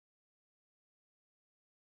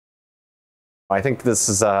I think this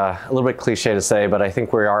is a little bit cliche to say, but I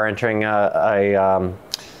think we are entering a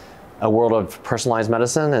world of personalized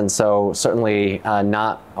medicine, and so certainly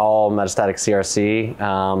not all metastatic CRC,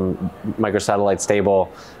 microsatellite stable,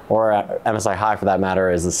 or MSI high for that matter,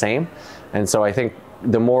 is the same. And so I think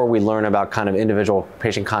the more we learn about kind of individual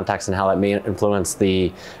patient context and how that may influence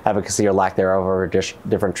the efficacy or lack thereof over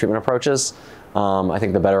different treatment approaches, I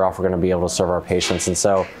think the better off we're going to be able to serve our patients. And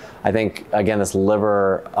so I think, again, this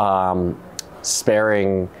liver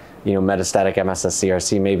sparing, metastatic MSS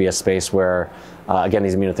CRC may be a space where, again,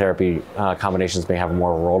 these immunotherapy combinations may have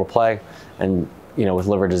more of a role to play. And, with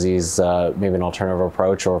liver disease, maybe an alternative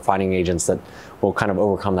approach or finding agents that will kind of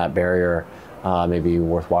overcome that barrier may be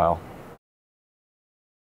worthwhile.